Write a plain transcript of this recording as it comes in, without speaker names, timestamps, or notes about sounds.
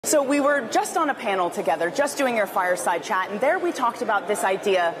So we were just on a panel together, just doing your fireside chat, and there we talked about this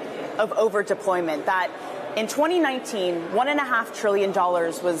idea of over-deployment, that in 2019, $1.5 trillion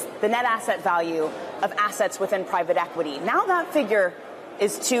was the net asset value of assets within private equity. Now that figure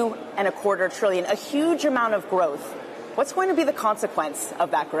is $2.25 trillion, a huge amount of growth. What's going to be the consequence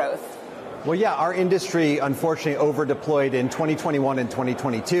of that growth? Well, yeah, our industry unfortunately over-deployed in 2021 and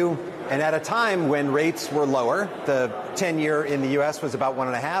 2022, and at a time when rates were lower. The 10-year in the U.S. was about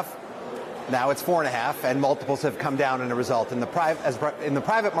 1.5. Now it's 4.5, and multiples have come down in a result. In the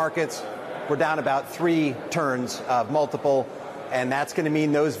private markets, we're down about 3 turns of multiple, and that's going to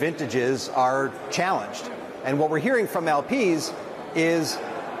mean those vintages are challenged. And what we're hearing from LPs is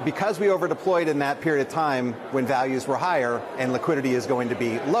because we over-deployed in that period of time when values were higher and liquidity is going to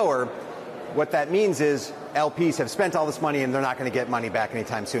be lower, what that means is LPs have spent all this money and they're not going to get money back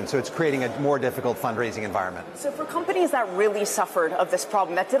anytime soon. So it's creating a more difficult fundraising environment. So for companies that really suffered of this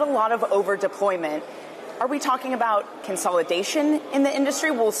problem, that did a lot of over-deployment, are we talking about consolidation in the industry?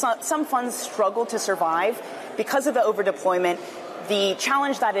 Will some funds struggle to survive because of the over-deployment? The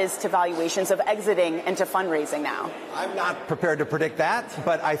challenge that is to valuations of exiting and to fundraising now? I'm not prepared to predict that,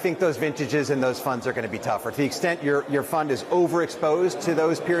 but I think those vintages and those funds are going to be tougher. To the extent your fund is overexposed to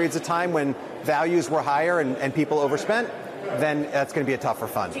those periods of time when values were higher and people overspent, then that's going to be a tougher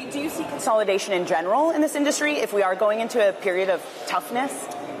fund. Do you see consolidation in general in this industry if we are going into a period of toughness?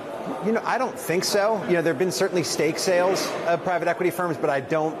 I don't think so. There have been certainly stake sales of private equity firms, but I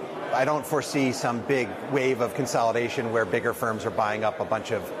don't foresee some big wave of consolidation where bigger firms are buying up a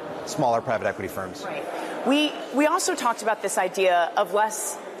bunch of smaller private equity firms. Right. We also talked about this idea of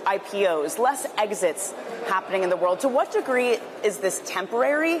less IPOs, less exits happening in the world. To what degree is this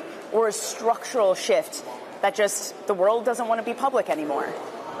temporary or a structural shift that just the world doesn't want to be public anymore?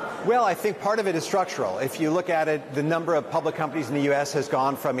 Well, I think part of it is structural. If you look at it, the number of public companies in the U.S. has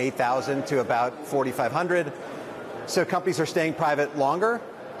gone from 8,000 to about 4,500. So companies are staying private longer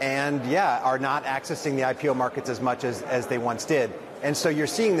and, are not accessing the IPO markets as much as they once did. And so you're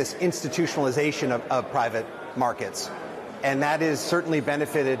seeing this institutionalization of private markets. And that has certainly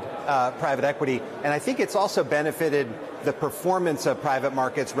benefited private equity. And I think it's also benefited the performance of private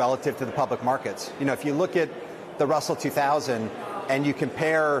markets relative to the public markets. If you look at the Russell 2000 and you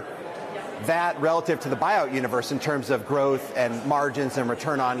compare that relative to the buyout universe in terms of growth and margins and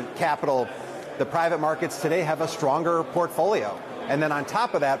return on capital, the private markets today have a stronger portfolio. And then on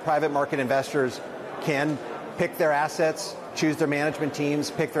top of that, private market investors can pick their assets, choose their management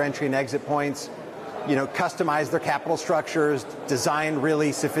teams, pick their entry and exit points, customize their capital structures, design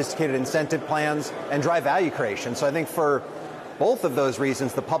really sophisticated incentive plans, and drive value creation. So I think for both of those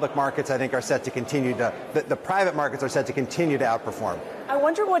reasons, the public markets, I think, are set to continue to, the private markets are set to continue to outperform. I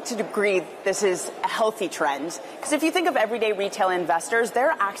wonder what to degree this is a healthy trend. Because if you think of everyday retail investors, their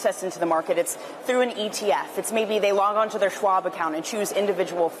access into the market, it's through an ETF. It's maybe they log onto their Schwab account and choose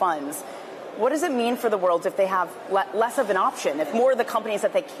individual funds. What does it mean for the world if they have less of an option, if more of the companies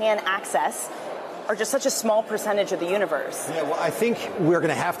that they can access are just such a small percentage of the universe? Yeah, well, I think we're going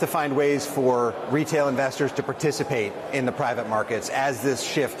to have to find ways for retail investors to participate in the private markets as this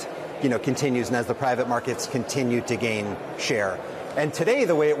shift, continues and as the private markets continue to gain share. And today,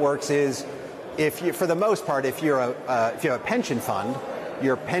 the way it works is, for the most part, if you have a pension fund,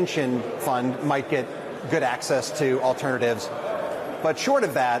 your pension fund might get good access to alternatives. But short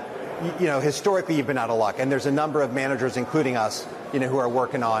of that, historically, you've been out of luck. And there's a number of managers, including us, who are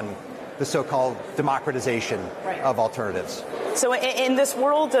working on the so-called democratization of alternatives. So in this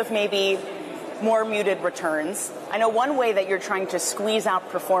world of maybe more muted returns, I know one way that you're trying to squeeze out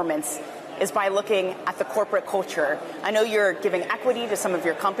performance is by looking at the corporate culture. I know you're giving equity to some of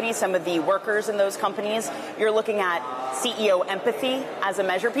your companies, some of the workers in those companies. You're looking at CEO empathy as a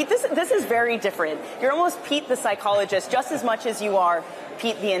measure. Pete, this is very different. You're almost Pete the psychologist just as much as you are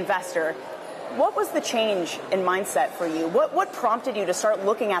Pete the investor. What was the change in mindset for you? What prompted you to start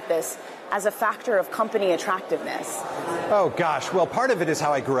looking at this as a factor of company attractiveness? Oh, gosh. Well, part of it is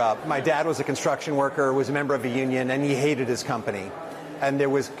how I grew up. My dad was a construction worker, was a member of a union, and he hated his company. And there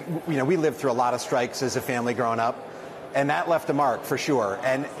was, we lived through a lot of strikes as a family growing up, and that left a mark for sure.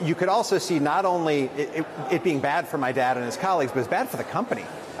 And you could also see not only it being bad for my dad and his colleagues, but it's bad for the company.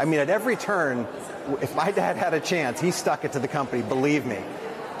 I mean, at every turn, if my dad had a chance, he stuck it to the company, believe me.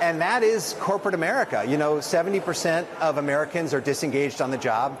 And that is corporate America. 70% of Americans are disengaged on the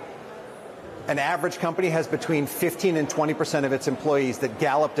job. An average company has between 15 and 20% of its employees that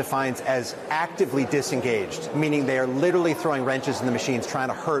Gallup defines as actively disengaged, meaning they are literally throwing wrenches in the machines trying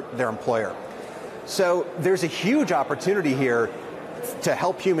to hurt their employer. So there's a huge opportunity here to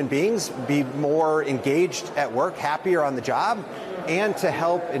help human beings be more engaged at work, happier on the job. and to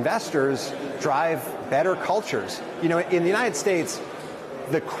help investors drive better cultures. You know, in the United States,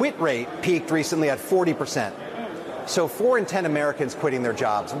 the quit rate peaked recently at 40%. So 4 in 10 Americans quitting their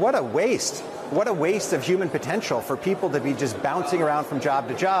jobs. What a waste. What a waste of human potential for people to be just bouncing around from job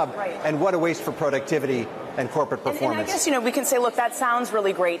to job. Right. And what a waste for productivity and corporate performance. And I guess, you know, we can say, look, that sounds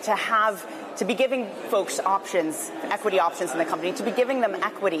really great to be giving folks options, equity options in the company, to be giving them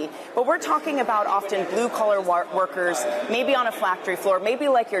equity. But we're talking about often blue-collar workers, maybe on a factory floor, maybe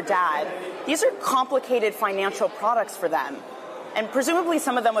like your dad. These are complicated financial products for them. And presumably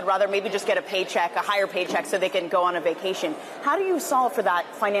some of them would rather maybe just get a paycheck, a higher paycheck, so they can go on a vacation. How do you solve for that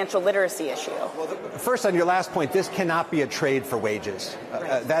financial literacy issue? Well, first, on your last point, this cannot be a trade for wages.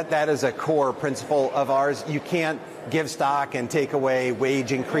 Right. That is a core principle of ours. You can't give stock and take away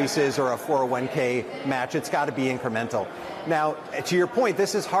wage increases or a 401k match. It's got to be incremental. Now, to your point,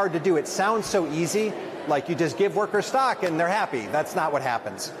 this is hard to do. It sounds so easy, like you just give workers stock and they're happy. That's not what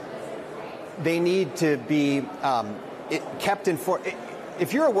happens. They need to be kept informed.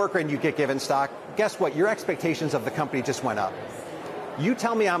 If you're a worker and you get given stock, guess what? Your expectations of the company just went up. You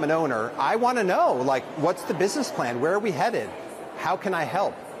tell me I'm an owner, I want to know, like, what's the business plan? Where are we headed? How can I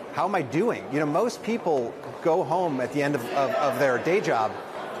help? How am I doing? You know, most people go home at the end of their day job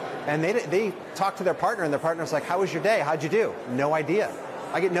and they talk to their partner and their partner's like, how was your day? How'd you do? No idea.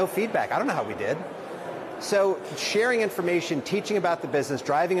 I get no feedback. I don't know how we did. So sharing information, teaching about the business,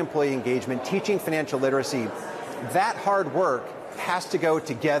 driving employee engagement, teaching financial literacy, that hard work has to go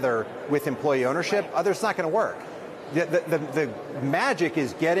together with employee ownership. Otherwise, it's not going to work. The magic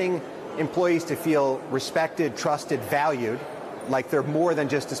is getting employees to feel respected, trusted, valued, like they're more than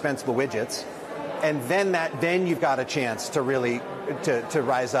just dispensable widgets. And then you've got a chance to really to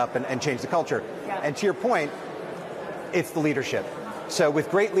rise up and change the culture. Yeah. And to your point, it's the leadership. So with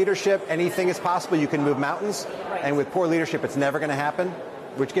great leadership, anything is possible. You can move mountains. Right. And with poor leadership, it's never going to happen.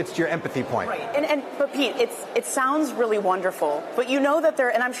 Which gets to your empathy point. Right. But Pete, it sounds really wonderful, but you know that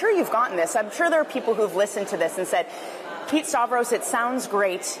and I'm sure you've gotten this, I'm sure there are people who've listened to this and said, Pete Stavros, it sounds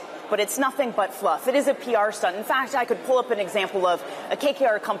great, but it's nothing but fluff. It is a PR stunt. In fact, I could pull up an example of a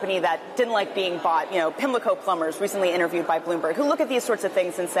KKR company that didn't like being bought. You know, Pimlico Plumbers, recently interviewed by Bloomberg, who look at these sorts of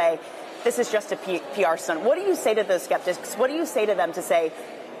things and say, this is just a PR stunt. What do you say to those skeptics? What do you say to them to say,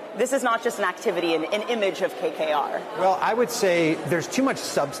 this is not just an activity, an image of KKR? Well, I would say there's too much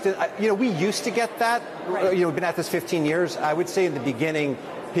substance. You know, we used to get that. Right. You know, we've been at this 15 years. I would say in the beginning,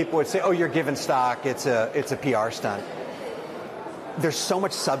 people would say, oh, you're giving stock. It's a PR stunt. There's so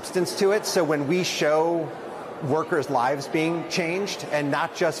much substance to it. So when we show workers' lives being changed, and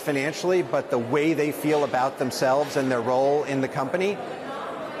not just financially, but the way they feel about themselves and their role in the company,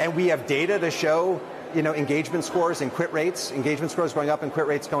 and we have data to show, you know, engagement scores and quit rates, engagement scores going up and quit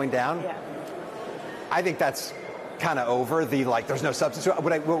rates going down. Yeah. I think that's kind of over there's no substance.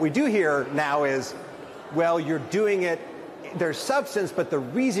 What we do here now is, well, you're doing it, there's substance, but the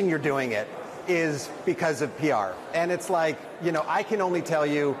reason you're doing it is because of PR. And it's like, you know, I can only tell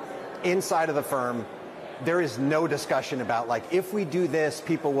you inside of the firm, there is no discussion about, like, if we do this,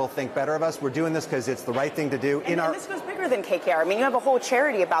 people will think better of us. We're doing this because it's the right thing to do. And this goes bigger than KKR. I mean, you have a whole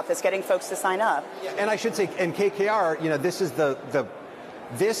charity about this, getting folks to sign up. And I should say, in KKR, you know, this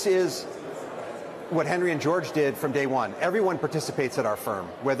is what Henry and George did from day one. Everyone participates at our firm,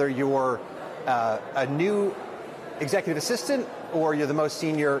 whether you're a new executive assistant or you're the most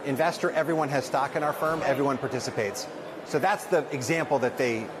senior investor. Everyone has stock in our firm. Everyone participates. So that's the example that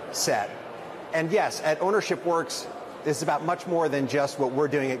they set. And yes, at Ownership Works, this is about much more than just what we're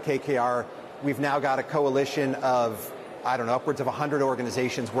doing at KKR. We've now got a coalition of, I don't know, upwards of 100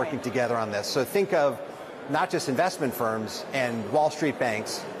 organizations working together on this. So think of not just investment firms and Wall Street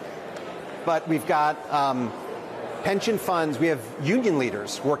banks, but we've got pension funds. We have union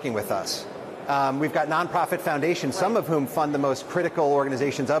leaders working with us. We've got nonprofit foundations, some of whom fund the most critical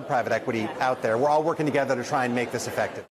organizations of private equity out there. We're all working together to try and make this effective.